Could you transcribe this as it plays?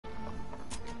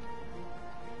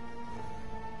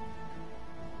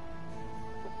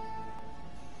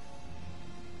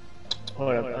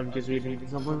Hold up, I'm just reading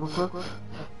something real quick.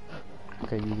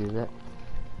 Okay, you do that.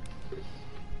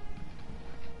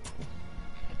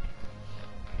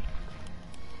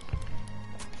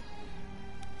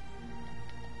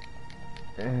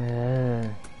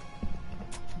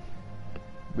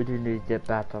 We do need to get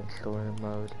back on story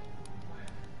mode.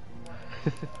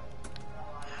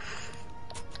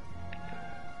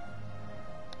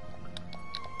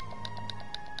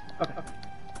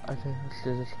 Okay, let's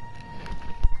do this.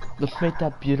 Let's make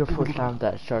that beautiful sound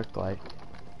that shark like.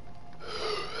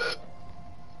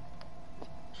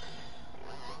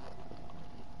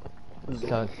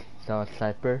 Sound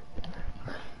sniper.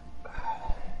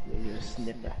 Yeah, you're a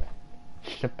snipper.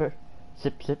 Snipper.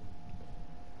 Zip zip.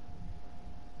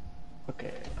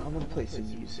 Okay, I'm gonna play some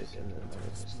music and then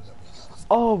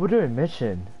Oh, we're doing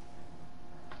mission.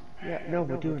 yeah, no,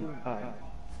 we're doing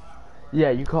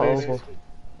Yeah, you call Wait, over.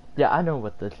 Yeah, I know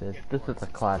what this is. This is a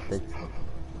classic.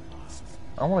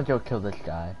 I wanna go kill this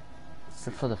guy.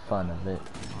 Just for the fun of it.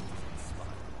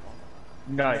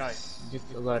 nice.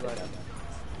 Just let it.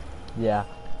 Yeah.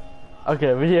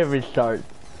 Okay, we need to restart.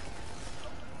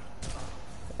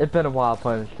 It's been a while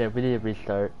playing this game. We need to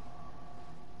restart.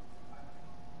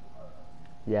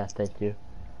 Yeah, thank you.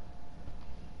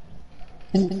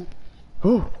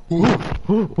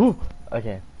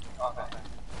 Okay.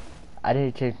 I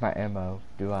need to change my ammo,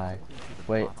 do I?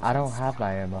 Wait, I don't have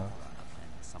my ammo.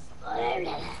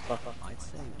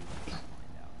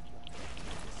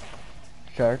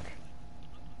 Shark?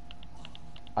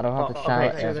 I don't have the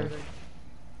shiny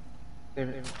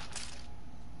ammo.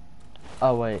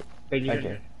 Oh wait.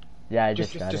 Okay. Yeah, I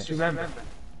just got it. Just remember.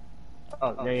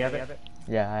 Oh, there you have it.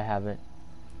 Yeah, I have it.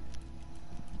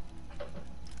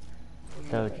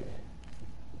 So, Okay.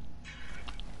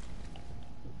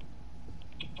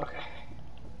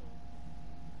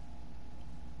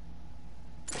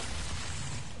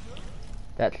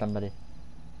 that's somebody.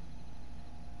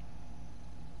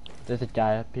 There's a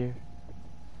guy up here.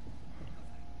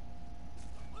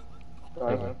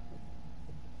 Okay.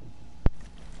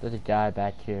 There's a guy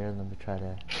back here. Let me try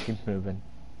to keep moving.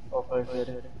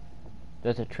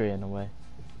 There's a tree in the way.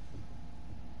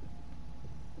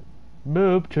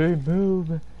 Move, tree,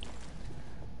 move.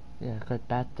 Yeah, got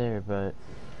back there, but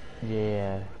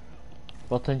yeah.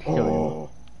 Well, thanks to you.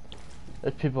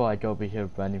 There's people like over here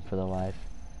running for their life.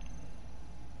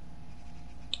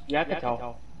 Yeah, I can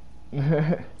tell.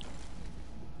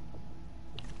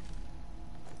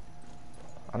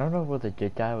 I don't know if we're the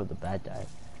good guy or the bad guy.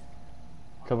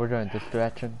 So we're going this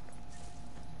direction?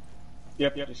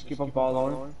 Yep, just keep on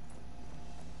following.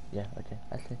 Yeah, okay,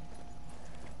 I see.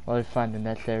 Well, we find the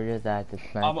next area that I can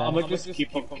snipe I'm at. gonna just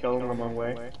keep on killing on my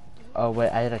way. Oh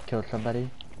wait, I had to kill somebody.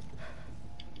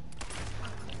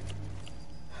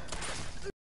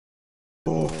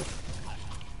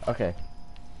 Okay.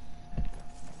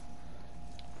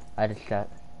 I just got...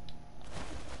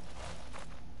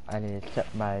 I need to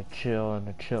set my chill in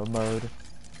the chill mode.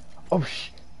 Oh sh!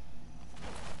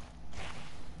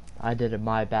 I did a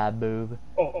my bad move.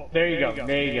 Oh, there you go,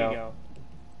 there you go.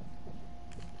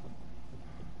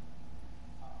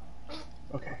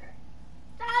 Okay.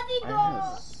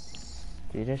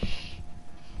 You just...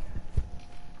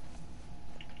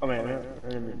 Oh man,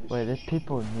 Wait, there's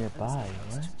people nearby,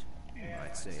 what? You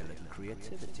might say a little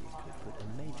creativity could put a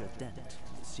major dent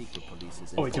in the secret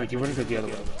police's... Oh wait, you wanna go the other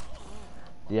way?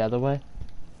 The other way?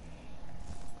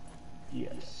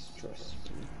 Yes, trust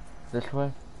me. This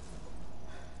way?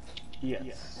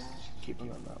 Yes. Keep on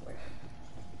that way.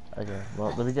 Okay,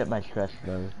 well, let me get my stress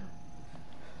low.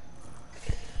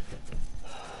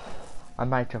 I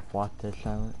might just walk this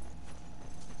out.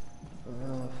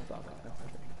 Fuck.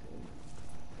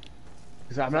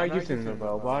 Because I'm not using the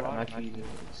robot, I'm actually using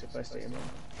the suppressed ammo.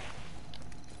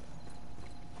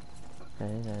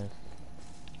 Okay,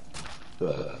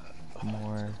 there's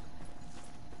more.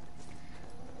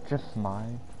 Just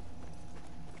mine.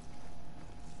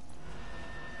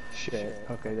 Shit.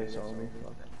 Okay, they saw me.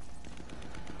 Fuck.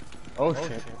 Oh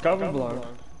shit. Cover blown.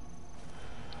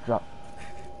 Drop.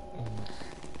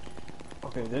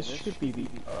 Okay, this should be the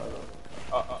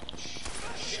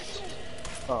shit.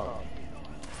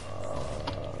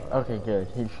 Okay, good.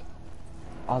 He's.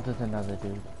 Oh, there's another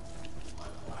dude.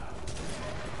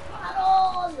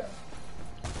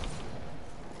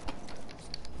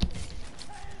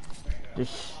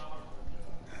 Just.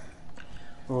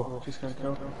 Oh, just gonna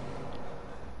kill him.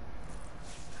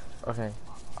 Okay.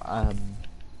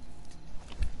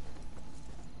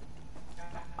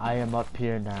 I am up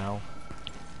here now.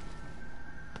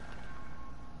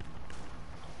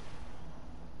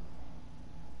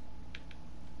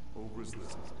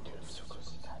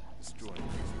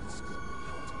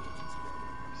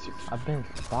 I've been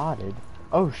spotted.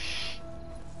 Oh shh.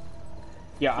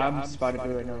 Yeah, I'm spotted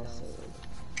right now. So.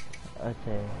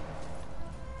 Okay.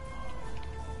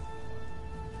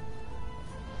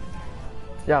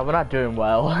 Yeah, we're not doing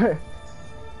well.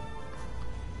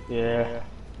 Yeah.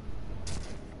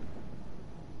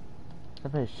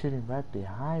 Somebody's shooting right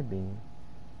behind me.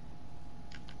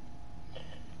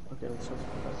 Okay, let's go.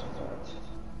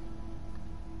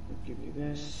 I'll give you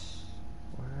this.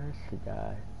 Where's the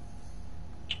guy?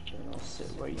 And I'll sit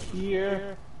right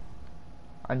here.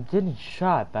 I'm getting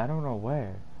shot, but I don't know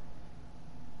where.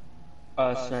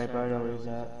 Sniper, I know where he's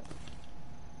at.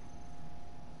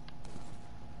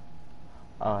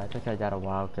 Oh, I think I got a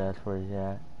wildcat where he's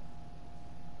at.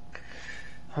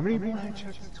 How many more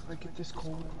headshots until I get this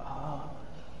gold?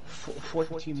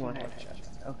 14 more headshots.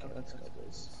 Okay, let's go,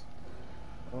 boys.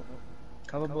 Oh,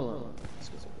 cover bullet. Let's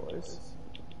go, boys.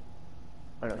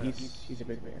 Oh no, he's a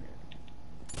big man.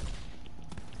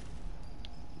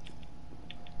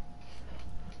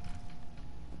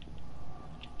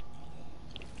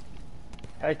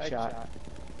 Headshot.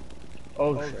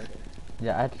 Oh shit.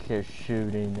 Yeah, I just hear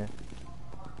shooting.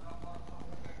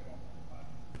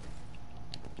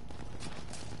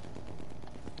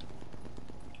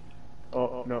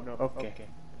 Oh, no, okay.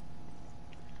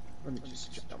 Let me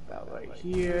just jump out right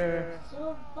here.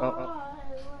 Oh.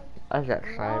 I got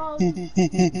sniped.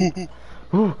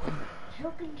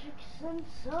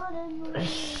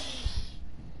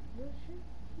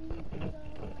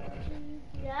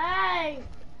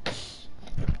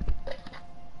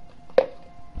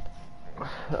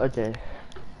 Okay.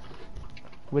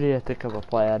 What do you think of a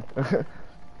plan?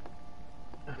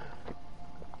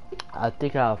 I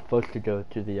think I was supposed to go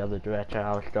to the other direction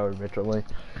I was going originally.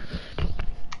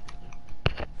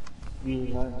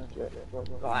 Yeah,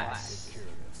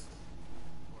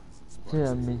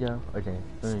 amigo. Okay,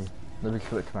 let me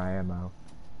switch my ammo.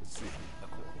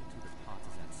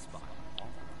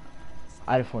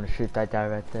 I just want to shoot that guy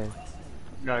right there.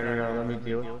 No, let me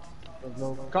deal with it.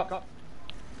 No, go.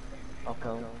 I'll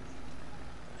go.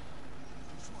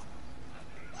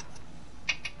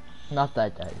 Not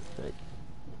that guy, but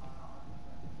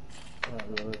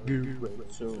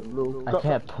I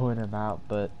can't point him out,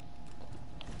 but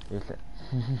is it?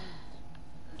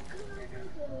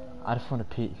 I just want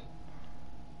to pee.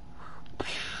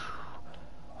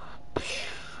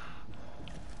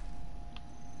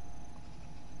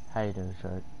 How you doing,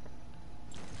 shark?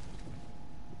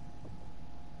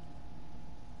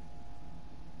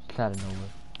 It's out of nowhere.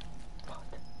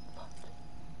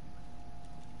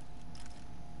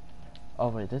 Oh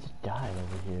wait, there's a guy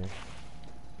over here.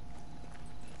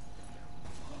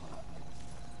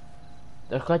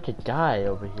 There's like a guy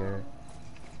over here.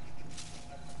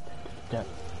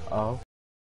 Oh.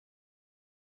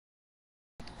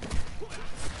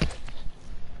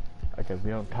 Okay, we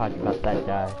don't talk about that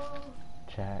guy.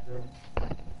 Chat.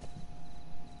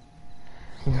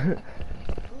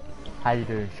 How you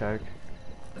doing, shark?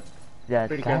 Yeah,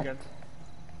 pretty chat. good.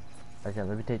 Okay,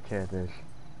 let me take care of this.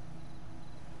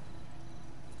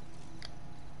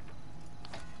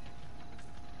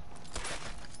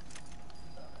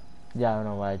 Yeah, I don't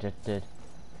know what I just did.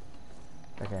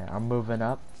 Okay, I'm moving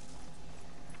up.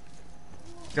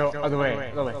 No, other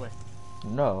way.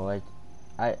 No, like,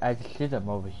 I just see them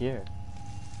over here.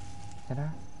 Can I?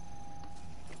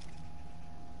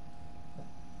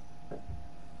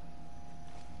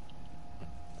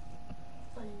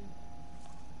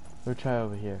 We'll try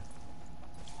over here.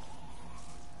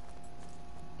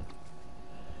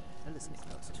 A listening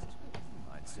post.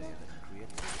 I'd say that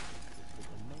creativity could put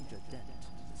a major dent in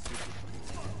the secret police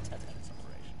intelligence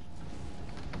operation.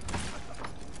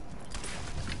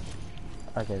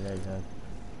 Okay, there you go.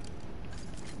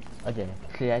 Okay,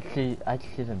 see, I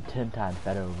see them 10 times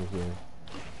better over here.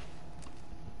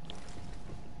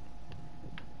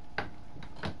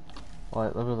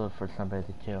 Well, let me look for somebody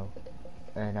to kill.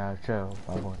 And I'll show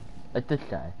my one. Like this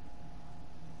guy.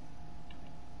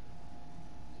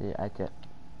 See, I get...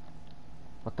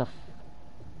 What the f...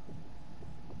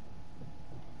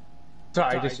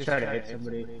 Sorry, I just tried to hit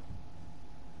somebody.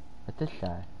 Like this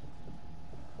guy.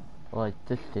 Or like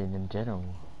this thing in general.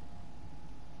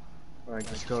 Alright,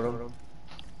 just killed him.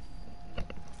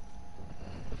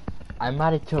 I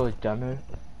might have killed a gunner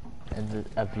and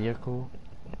a vehicle.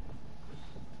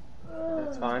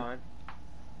 That's fine.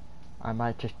 I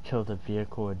might just kill the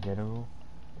vehicle in general.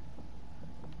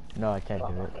 No, I can't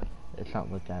do it. It's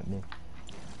not looking at me.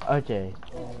 Okay.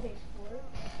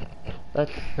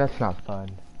 That's not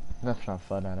fun. That's not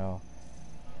fun at all.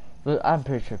 But I'm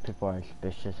pretty sure people are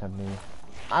suspicious of me.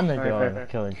 I'm gonna go on a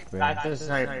killing spree. That's a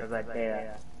sniper right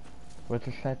there. What's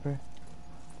a sniper?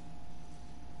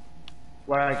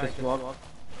 Where I just walked.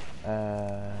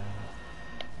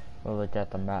 We'll look at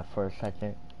the map for a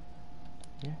second.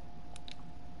 Yeah.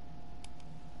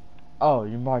 Oh,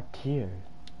 you marked here.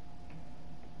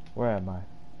 Where am I?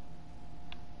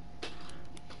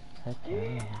 Heck yeah, I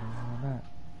don't know that.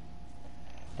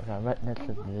 Okay, I'm right next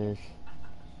to this.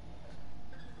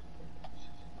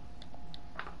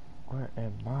 Where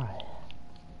am I?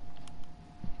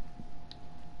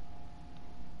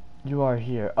 You are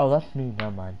here. Oh, that's me.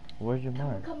 Never mind. Where's your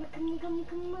mark? Come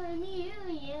on, you,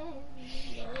 yeah.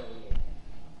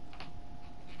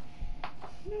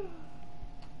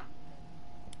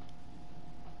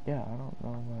 Yeah, I don't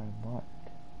know where I'm marked.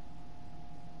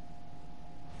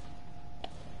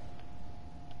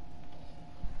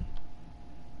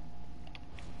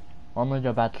 I'm gonna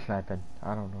go back to sniping.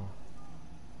 I don't know.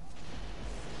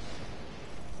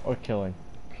 Or killing.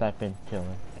 Sniping,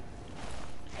 killing.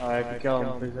 I can kill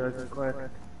him, please, real quick.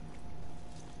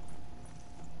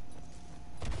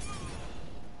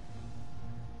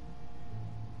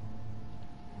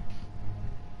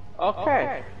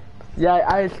 Okay. Yeah,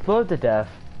 I exploded to death.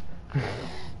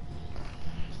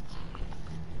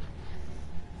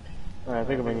 Alright, I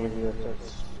think I'm gonna use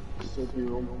this.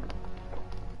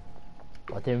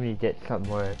 I think we need to get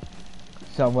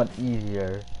somewhat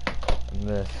easier than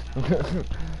this.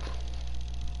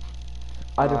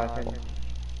 I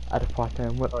just watched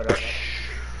him. What?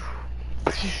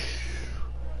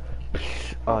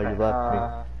 Oh, you left me.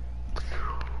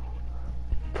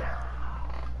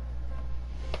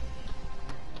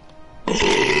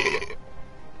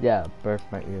 Yeah, burst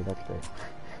my ear, that's great.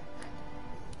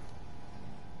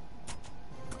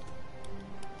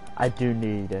 I do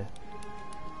need a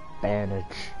bandage.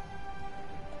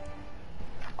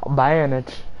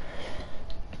 Bandage.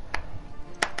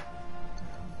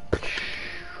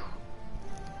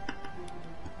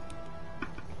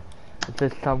 Is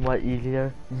this somewhat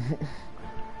easier?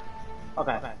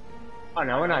 Okay. Oh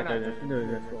no, we're not doing this. We're doing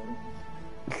this one.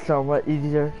 Somewhat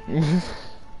easier?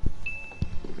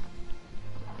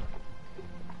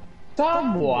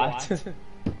 Somewhat.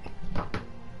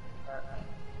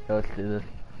 Let's do this.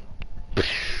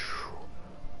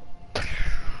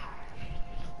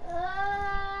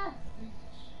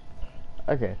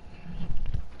 Okay.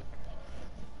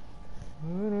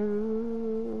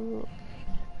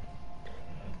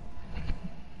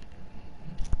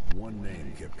 One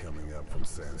name kept coming up from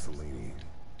San Celini.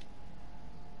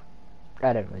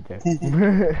 I don't really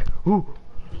care. Ooh.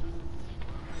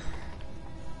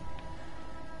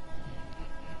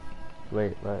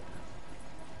 Wait, what?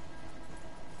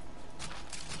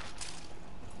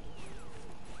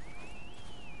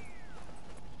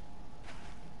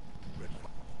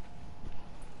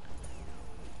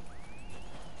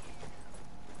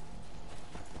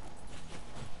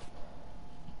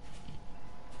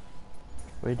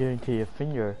 What are you doing to your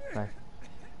finger? Like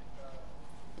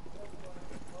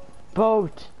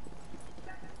boat!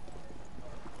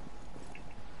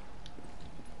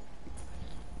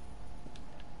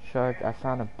 Shark, I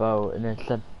found a boat and it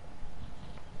said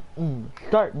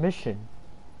start mission.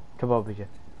 Come over here.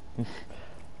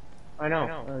 I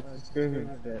know. It's doing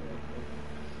it.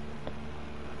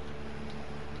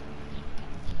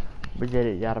 We did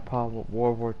it, you had a problem with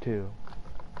World War II.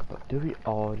 But do we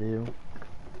all do?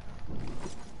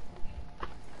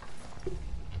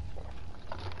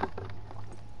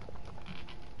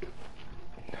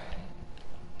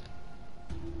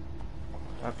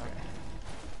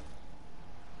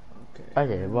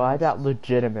 Okay, well I got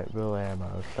legitimate real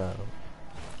ammo, so.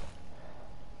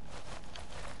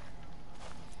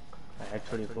 I had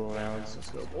 24 rounds, let's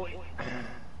go boy.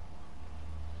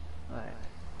 Alright.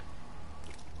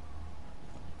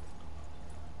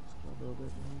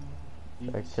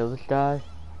 Should I kill this guy?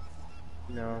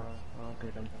 No, I'll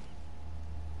get him.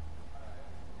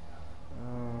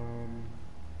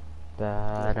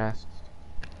 Da-da.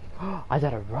 I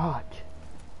got a rock.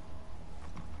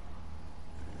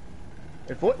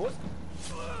 What?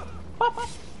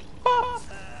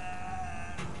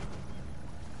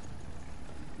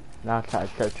 Now it's time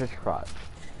to search his crotch.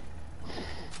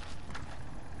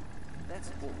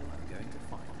 That's all I'm going to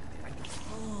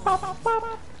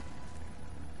find.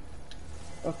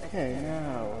 Okay,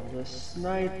 now the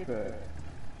sniper.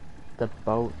 The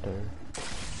boater.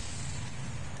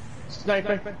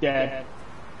 Sniper dead.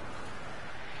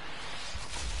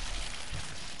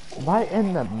 Right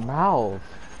in the mouth.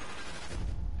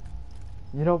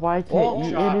 You know why I can't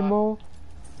eat anymore?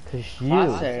 Cause you.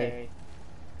 I say.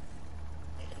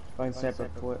 Find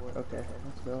separate port. Okay,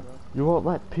 let's go. You won't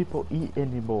let people eat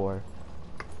anymore.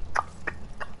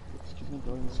 Excuse me,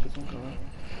 going. Excuse me, going.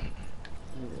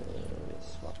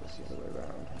 Swap this the other way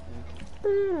around, I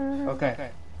think.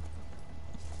 Okay.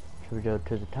 Should we go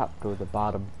to the top or the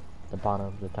bottom? The bottom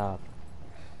of the top.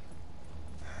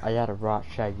 I got a rock,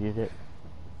 should I use it?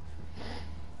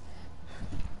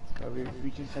 We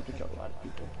just have to kill a lot of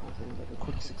people in like a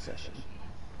quick succession.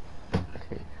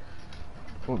 Okay.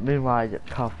 Well, meanwhile I get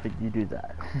coffee, you do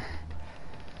that.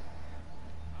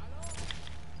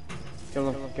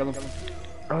 Kill him, kill him.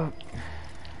 Oh.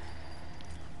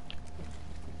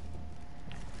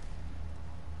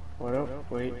 What up?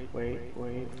 Wait.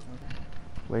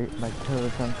 Wait, my toe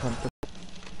is uncomfortable.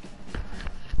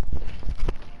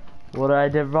 What did I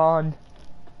do wrong?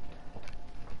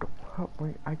 Oh,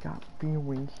 wait, I got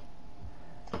feelings.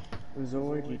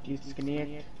 Zord, you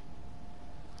disconnect.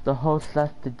 The host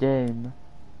left the game.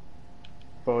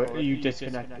 But you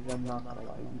disconnected, I'm not gonna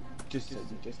lie. You just said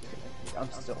you disconnected. I'm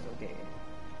still in the game.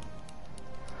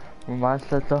 Well, mine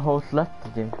says the host left the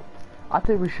game. I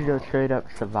think we should go straight up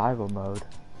survival mode.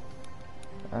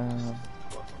 Come on.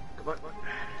 I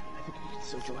think you can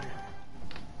still join him.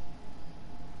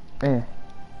 Eh.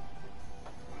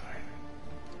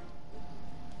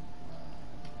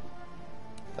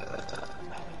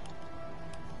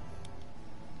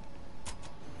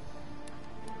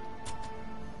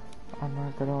 I'm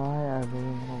not gonna lie, I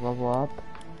really wanna level up.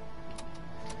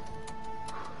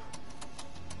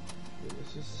 Yeah,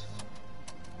 this is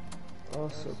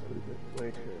also a pretty good way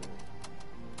to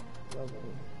level.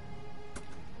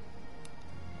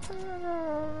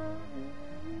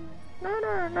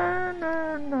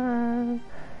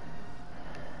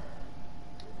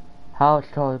 How it's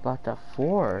totally about that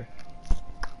 4.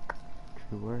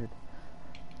 True word.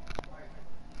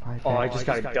 Oh, I just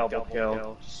got a double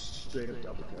kill. Straight up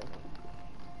double kill.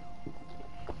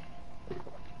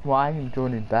 Well, I am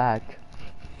joining back.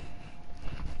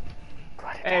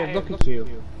 Hey, look at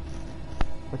you.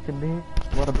 Look at me.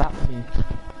 What about me?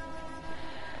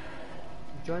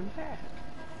 Join back.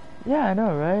 Yeah, I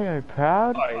know, right? Are you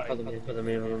proud? Alright, follow me.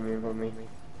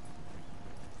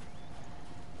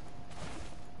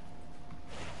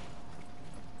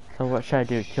 So what should I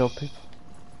do? Kill people?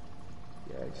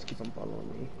 Yeah, just keep on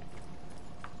following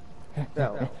me.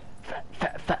 No.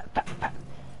 Fat.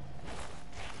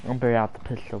 I'm bring out the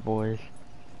pistol, boys.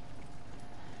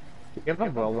 Give him a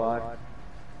robot.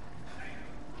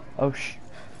 Oh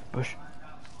bush.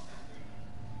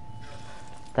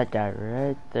 That guy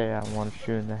right there, I want to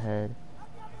shoot in the head.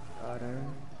 Got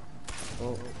him.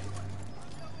 Oh.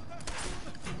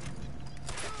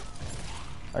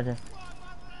 Okay.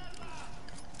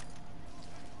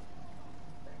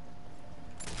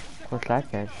 Of course I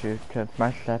can't shoot because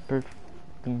my sniper's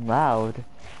loud.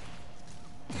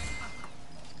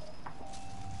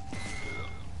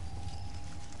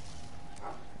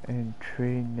 And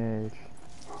trainers.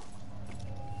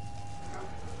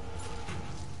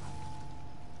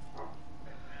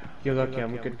 You're lucky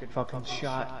I'm a good fucking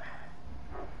shot.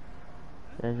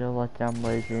 Yeah, you're lucky I'm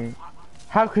lazy.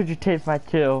 How could you take my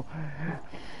kill?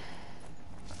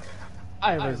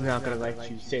 I was not gonna let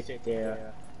you sit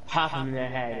there, pop him in the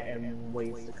head, and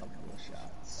waste a couple of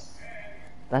shots.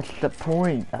 That's the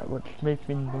point. That would make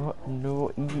me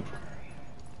no eat.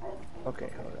 Okay,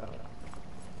 hold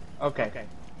on. Okay,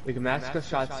 we can mask the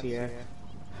shots here.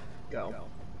 Go.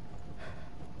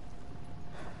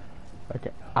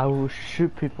 Okay, I will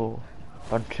shoot people.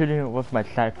 I'm shooting it with my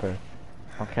sniper.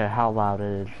 Okay, how loud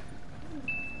it is.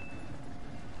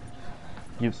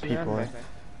 You people.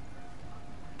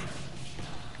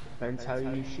 Depends how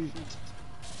you shoot.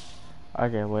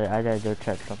 Okay, wait, I gotta go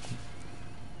check something.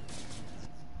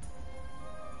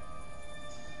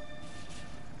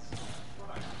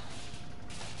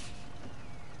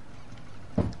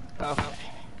 Okay.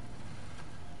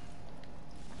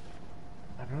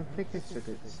 I don't think it's a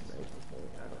good sniper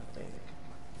point, I don't think.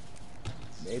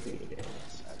 Maybe it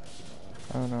is.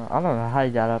 I don't know. I don't know how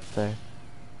you got up there.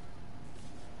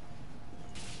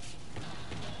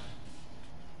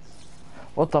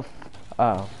 What the f—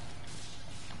 oh.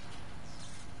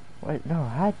 Wait, no,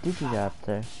 how did you get up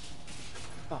there?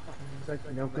 Fuck, there's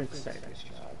like no good sniper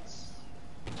shots.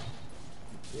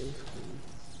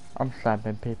 I'm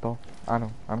sniping people. I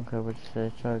don't care what you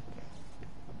say, Chuck.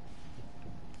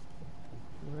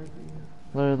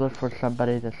 Literally look for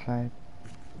somebody to snipe.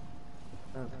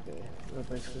 Okay, we're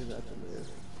basically about to move.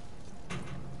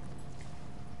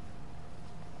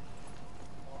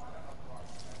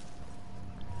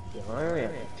 Yeah, I only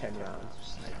have like 10 rounds of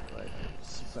sniper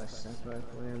rifle, sniper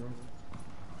rifle ammo.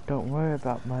 Don't worry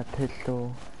about my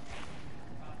pistol.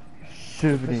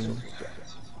 Shooting.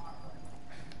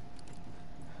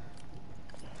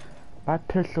 My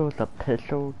pistol is a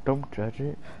pistol, don't judge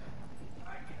it.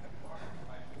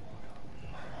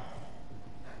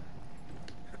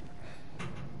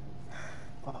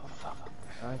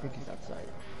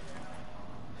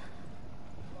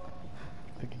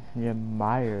 You're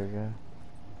mired.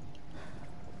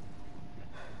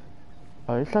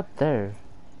 Oh, it's up there.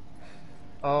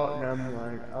 Oh, never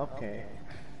mind. Okay.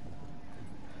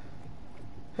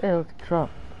 Hey, look,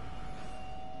 Trump.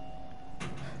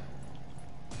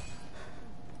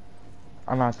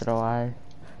 I'm not gonna lie.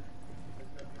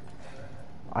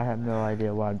 I have no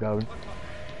idea where I'm going.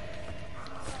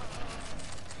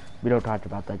 We don't talk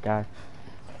about that guy.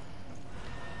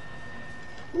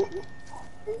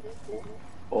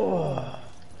 Oh.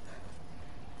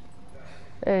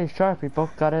 Hey, Sharp, we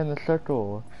both got in the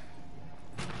circle.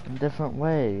 In a different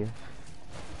way.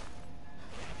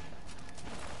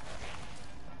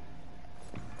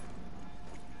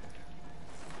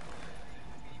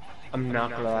 I'm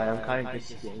not gonna lie, I'm kind of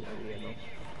just getting ammo.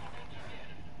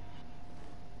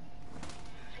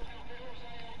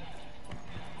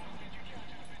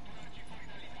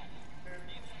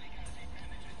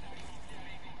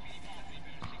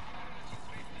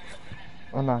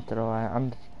 I'm not gonna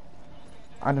lie,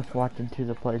 I'm just watching to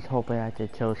the place hoping I can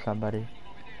kill somebody.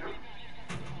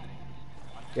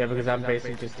 Yeah, because I'm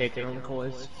basically just taking on the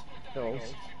kills.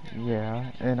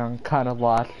 Yeah, and I'm kinda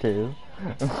lost too.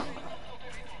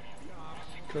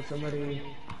 Kill somebody.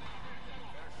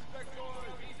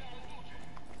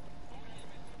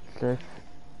 Just,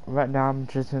 right now I'm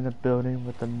just in a building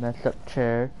with a messed up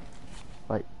chair.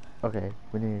 Like, okay,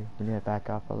 we need to back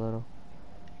off a little.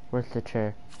 Where's the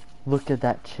chair? Look at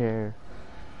that chair.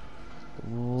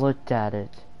 Look at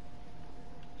it.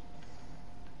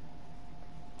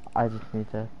 I just need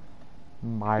to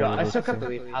mire Yo, I this still can't chair.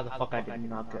 believe how the fuck I did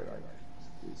not get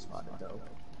like spotted though.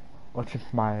 Let's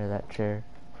just mire that chair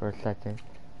for a second.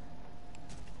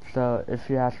 So, if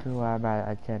you ask me where I'm at,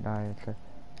 I can't answer.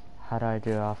 How do I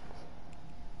do off?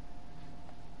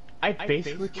 I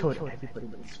basically killed everybody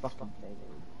with this fucking thing.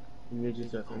 And you're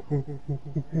just like,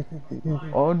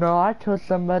 Oh no, I killed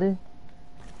somebody.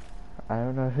 I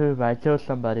don't know who, but I killed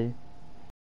somebody.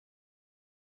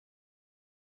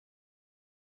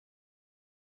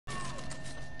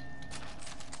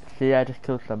 See, I just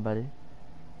killed somebody.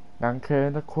 Now I'm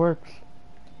carrying the corpse.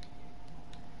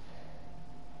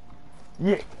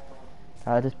 Yeah!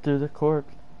 I just threw the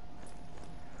corpse.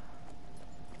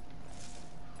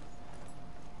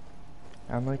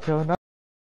 I'm gonna kill another.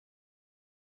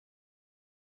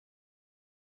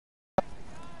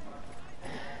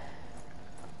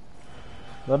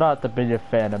 They're not the biggest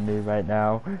fan of me right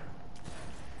now.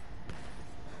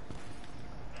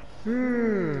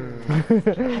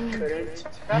 couldn't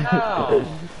tell.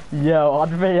 Yo,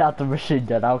 I'm ready out the machine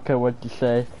gun. I don't care what you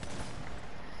say.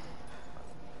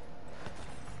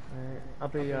 I'll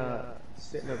be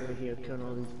sitting over here killing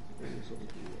all these things.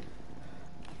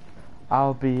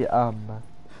 I'll be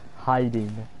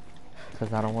hiding,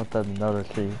 cause I don't want them to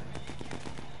notice me.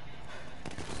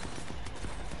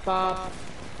 Bob.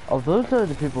 Oh, those are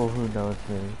the people who notice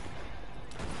me.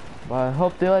 But I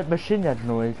hope they like machine gun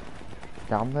noise.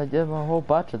 I'm gonna give them a whole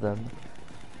bunch of them.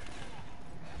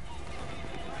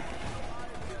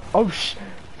 Oh sh!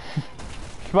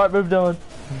 Smart move, Dylan.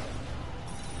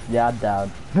 Yeah, I'm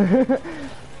down.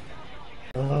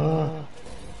 I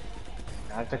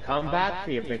have to come back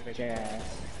for you, big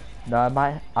ass. No,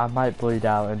 I might bleed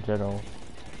out in general.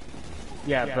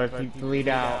 Yeah, but if you bleed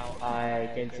out, I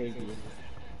can save you.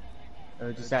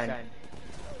 Or just sign.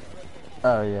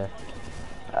 Oh yeah.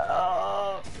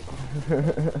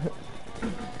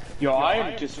 Yo, I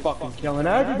am just fucking killing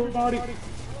everybody.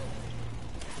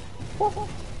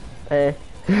 Hey.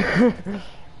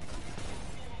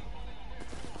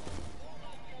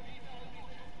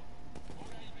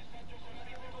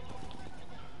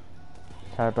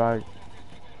 Cyborg.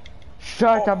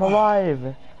 Shark, I'm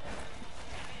alive!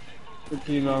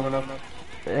 Keep long enough.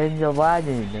 And you're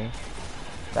lagging.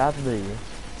 Badly.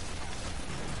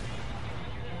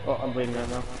 Oh, I'm bleeding right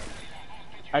now.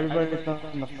 Everybody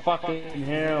in the fucking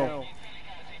hell.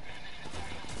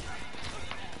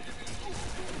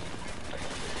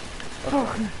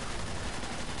 Okay.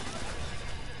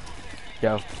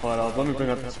 Yo. Hold on, let me bring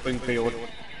up the Springfield.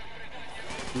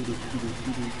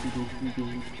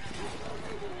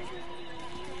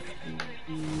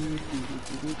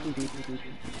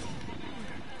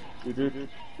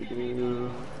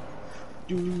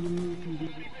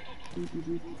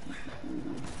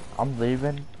 I'm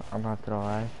leaving. I'm not gonna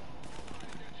lie.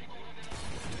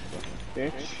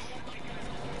 Bitch.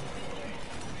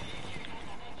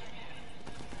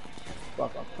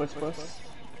 Fuck up, puss.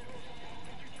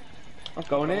 I'm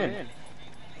going in.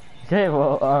 Okay,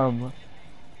 well,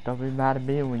 don't be mad at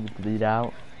me when you bleed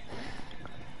out.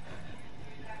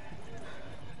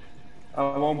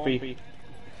 I won't be.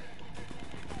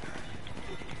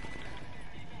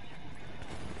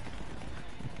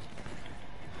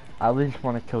 I at least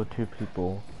want to kill 2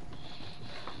 people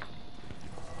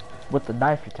with the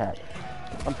knife attack.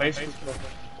 I'm basically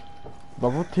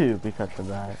Level 2 because of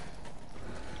that.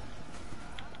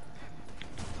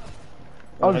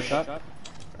 Oh, Oh, shot.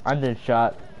 I'm getting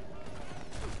shot.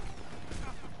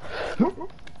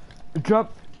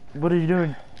 Jump! What are you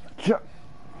doing? Jump!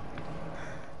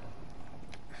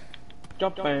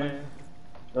 Jump, man.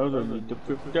 Those are need to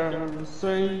put down and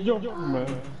say, yo,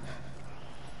 man.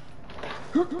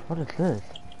 What is this?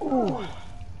 Ooh.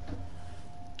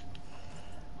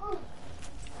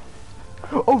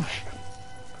 Oh,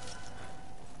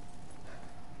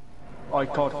 I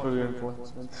caught for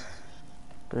reinforcements.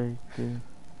 3, 2.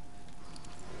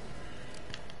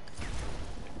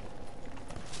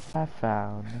 I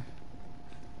found.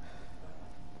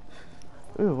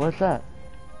 Ooh, what's that?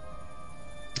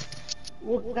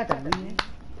 What got that mean?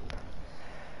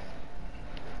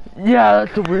 Yeah,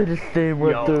 that's the weirdest thing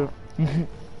with Yo. the.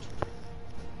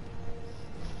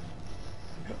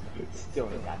 Still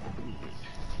ain't got that mean.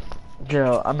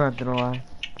 Yo, I'm not gonna lie.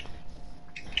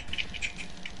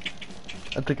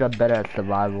 I think I'm better at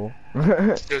survival.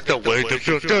 Just the way to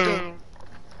feel down.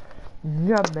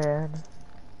 Yeah, man.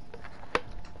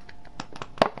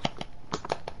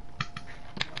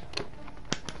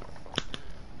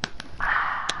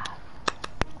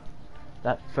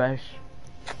 That fresh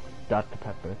Dr.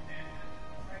 Pepper.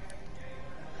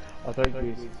 I thought you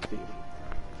used the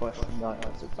question not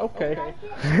answered. Okay.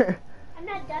 I'm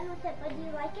not done with it, but do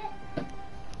you like it?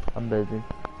 I'm busy.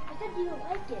 I said, do you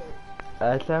like it?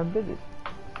 I sound busy.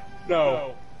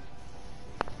 No.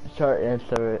 Short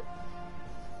answer it.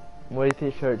 What do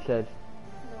you think Short said?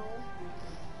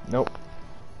 No. Nope.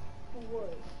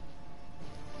 Wood.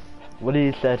 What do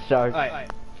you say, Short?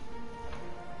 Alright.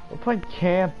 We're playing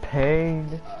campaign.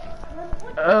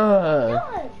 What Ugh.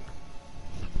 done?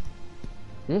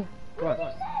 Yeah, What did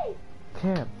you say?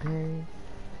 campaign.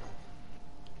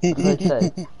 That's what he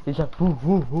said. He said, woo,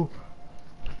 woo, woo.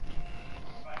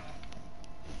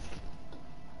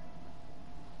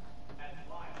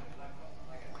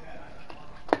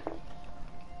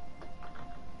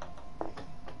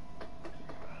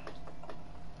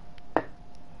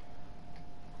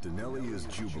 Denelli is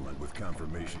jubilant with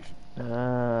confirmation. I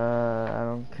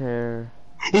don't care.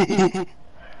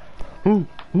 Ooh,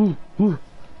 ooh, ooh.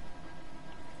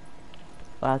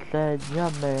 I said,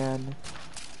 yeah, man.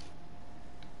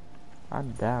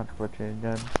 I'm down for what you've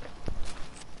done.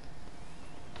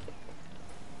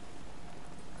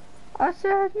 I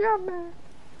said, yeah, man.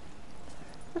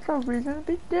 There's no reason to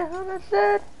be down, I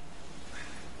said.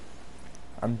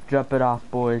 I'm jumping off,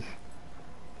 boys.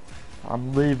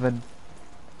 I'm leaving.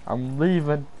 I'm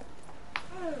leaving.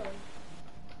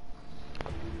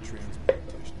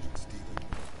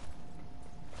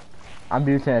 I'm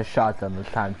using a shotgun this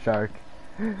time, Shark.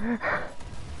 I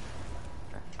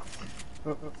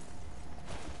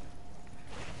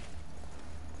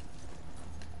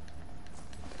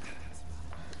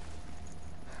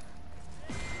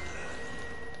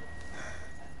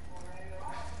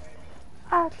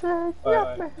said,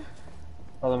 yeah, man.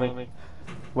 Follow me.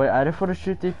 Wait, I just want to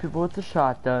shoot these people with the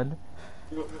shotgun.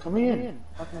 Come in.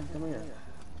 Fucking come here.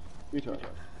 You talk.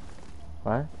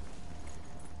 What?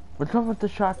 What's wrong with the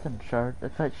shotgun, Shark?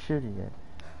 It's like shooting it.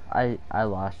 I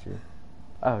lost you.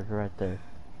 Oh, you're right there.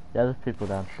 Yeah, there's people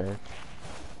downstairs.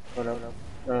 What up?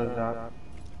 No, there's not.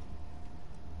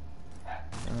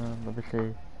 Let me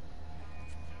see.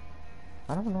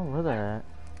 I don't know where they're at.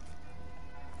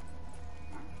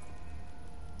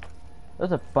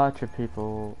 There's a bunch of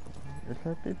people. Is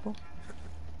there people?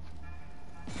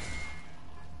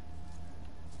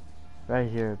 Right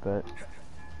here, but...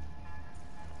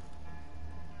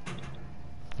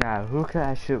 Now, who can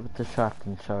I shoot with the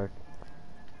shotgun, Shark?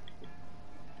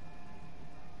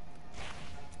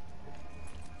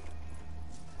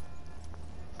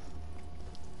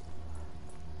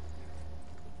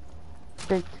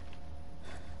 Take.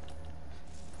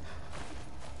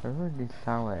 I really need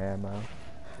silent ammo.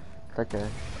 It's like a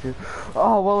shoot.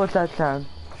 Oh, what was that sound?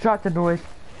 Shotgun noise.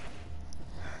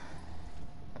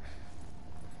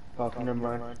 Fucking never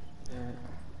mind.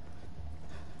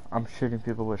 I'm shooting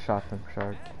people with shotgun,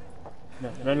 Shark. No.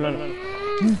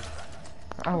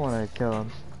 I want to kill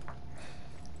him.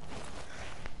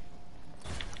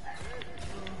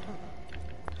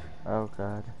 Oh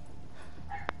god.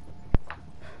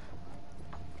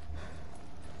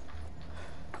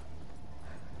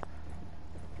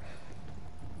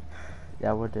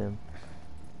 Yeah, we're doomed.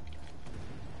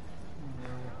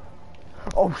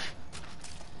 Oh sh!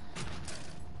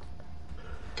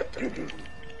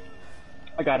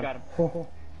 I got him.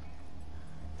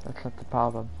 That's not the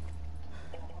problem.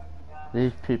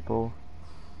 These people.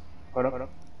 Hold up.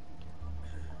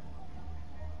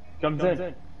 Comes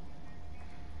in.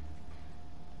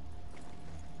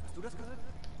 Hast du das gehört?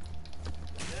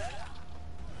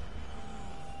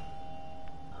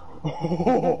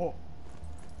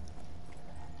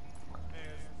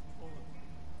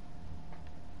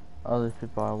 All these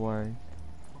people are wearing.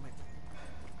 Moment.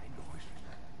 Ein Geräusch.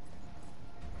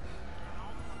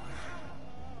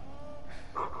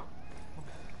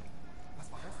 Was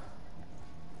war das?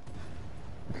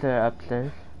 Is there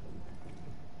upstairs?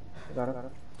 Got it.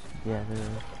 Yeah, there is.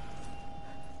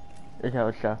 Is that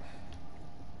what's up?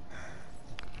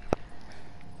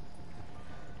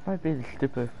 Might be the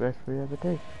stupidest rest we ever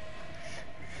take.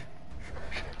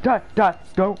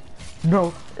 Don't.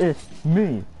 No, it's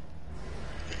me.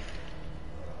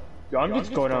 Yo, I'm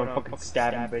just going out and fucking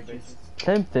stabbing bitches.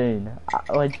 Same thing.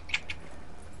 Like,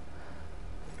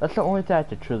 that's the only thing I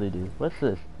can truly do. What's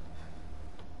this?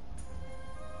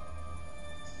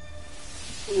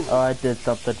 Oh, I did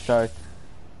something, Shark.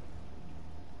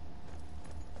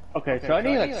 Okay, so I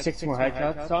need like 6 more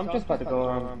headshots, so I'm just about to go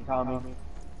around Tommy.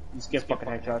 Just get fucking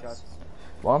headshots.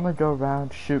 Well, I'm gonna go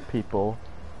around, shoot people,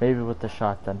 maybe with the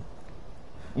shotgun.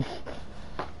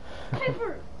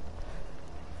 Piper!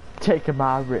 Taking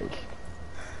my risk.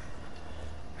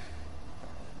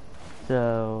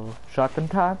 So, shotgun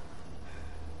time?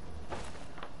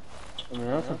 I mean,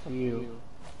 that's up to you.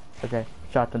 Okay,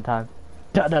 shotgun time.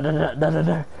 Da da da da da da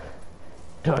da.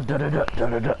 Da da da da da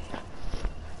da da.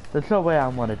 There's no way I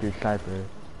want to do sniper.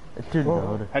 It's too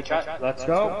loud. Headshot, let's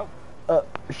go.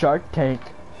 Shark Tank.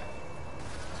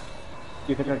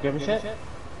 You think I give a shit?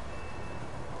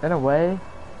 In a way,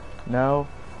 no,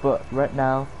 but right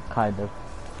now, kind of.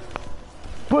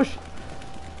 Push!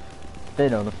 They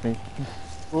noticed me.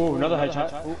 Ooh, another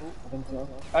headshot. Ooh, I think so.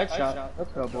 Headshot.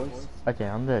 Let's go, boys. Okay,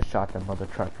 I'm gonna shot them mother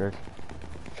truckers.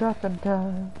 Shotgun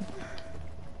time.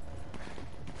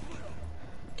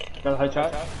 Another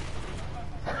headshot.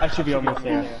 I should be almost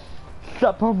there.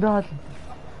 Stop home dodging.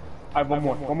 I have one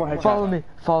more headshot.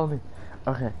 Follow me.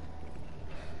 Okay.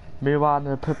 Meanwhile, I'm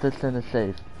gonna put this in a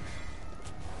safe.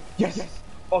 Yes!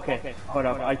 Okay, hold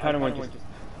up. I kinda want to just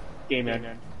game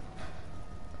in.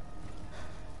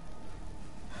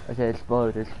 Okay,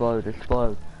 explode.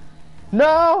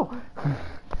 No!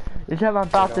 You said I'm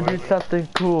about to do something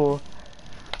cool.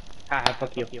 Ah,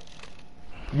 fuck you.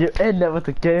 You end it with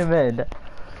the game end.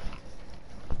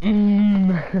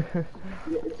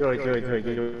 Joy.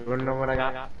 You wanna know what I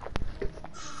got?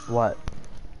 What?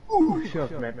 Ooh,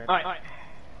 shit, man. Alright.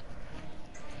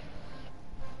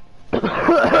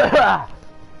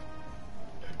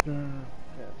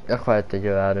 That's why I think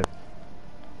about it.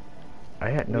 I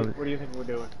had no. What do you think we're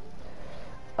doing?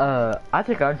 I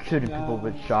think I'm shooting people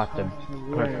with shotguns,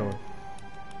 personally.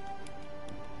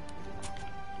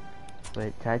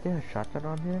 Wait, can I get a shotgun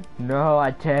on here? No,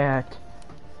 I can't.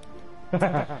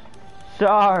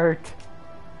 Start!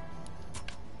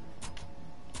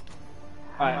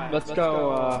 Alright, let's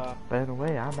go, By the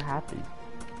way, I'm happy.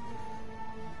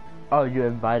 Oh, you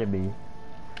invited me.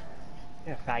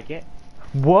 yeah, faggot.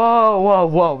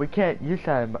 Whoa, we can't use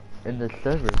that in the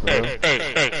server, bro.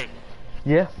 Hey.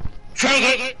 Yeah?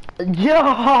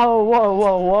 Yo,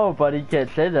 whoa, buddy, you can't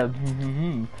say that.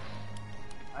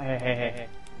 Hey.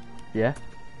 Yeah?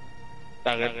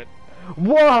 Faggot.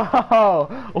 Whoa,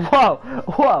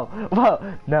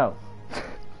 no.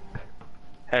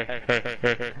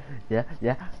 Hey. Yeah?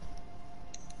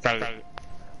 Faggot.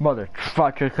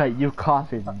 Motherfucker, cut you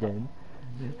coughing again.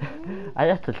 I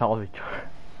have to solve each other.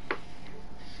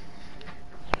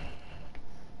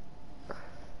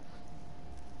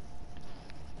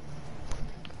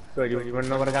 So, you wanna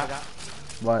know what I got?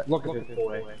 What? Look at this,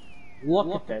 boy.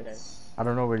 Look at this. I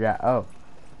don't know where that.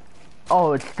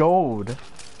 Oh, it's gold.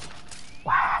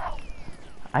 Wow.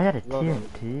 I got a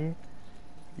TNT.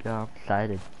 Yeah, I'm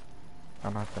excited.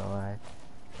 I'm not gonna lie.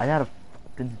 I got a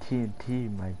fucking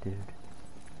TNT, my dude.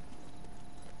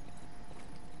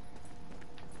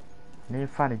 I need to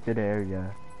find a good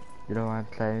area. You know what I'm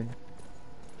saying?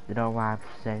 You know what I'm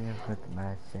saying with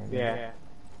my saying? Yeah.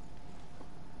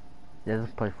 Yeah,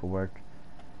 this place will work.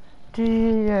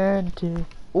 TNT.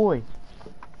 Oi.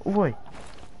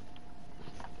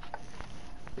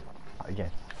 Okay.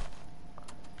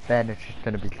 Bandage is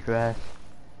gonna be stress.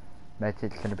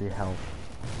 Medic's gonna be health.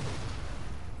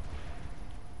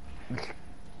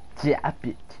 Stop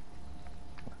it.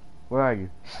 Where are you?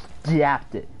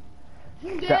 Stop it.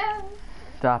 Yeah.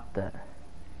 Stop that.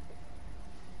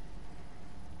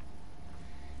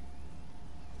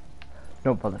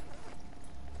 No bother.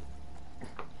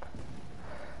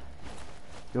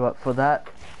 You know what? For that,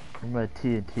 I'm gonna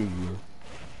TNT you.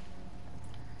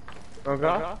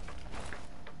 Okay?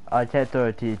 I can't throw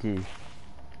a TNT.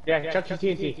 Yeah, chuck your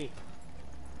TNT.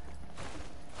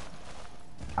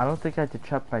 I don't think I have to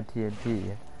chuck my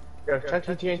TNT. Yo, chuck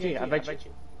your TNT, I bet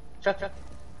you. Chuck.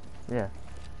 Yeah.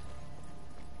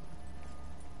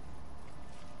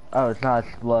 Oh, it's not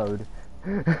explode.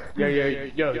 Yo,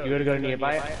 you gonna go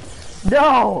nearby it?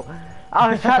 No!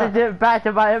 I was trying to get it back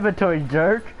to my inventory,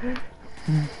 jerk.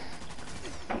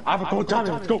 I have a gold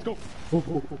diamond, let's go.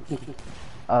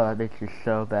 Oh, that makes you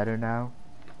so better now.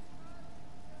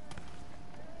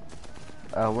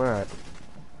 Oh, where are...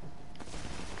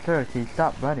 Sir, can you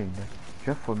stop running?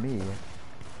 Just for me.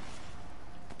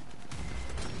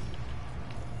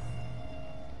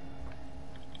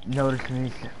 Notice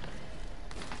me.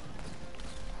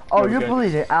 Oh, you're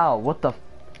bleeding out. What the...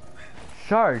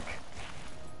 Shark.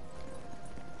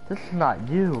 This is not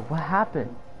you. What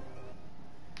happened?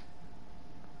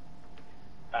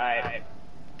 Alright.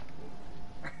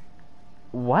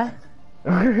 What?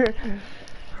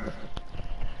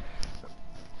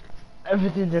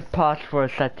 Everything just paused for a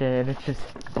second and it's just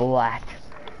black.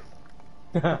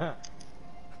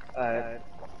 Alright.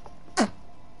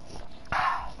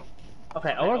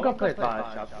 Okay, I wanna go play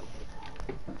Bioshock.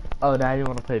 Oh, now you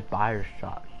want to play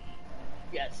Bioshock.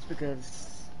 Yes,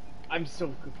 because I'm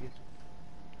still confused.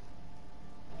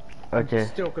 Okay.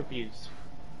 Still confused.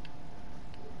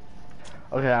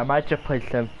 Okay, I might just play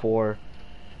Sim 4.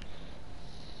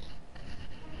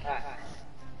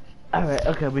 Alright,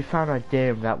 okay, we found our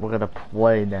game that we're gonna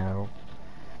play now.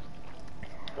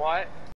 What?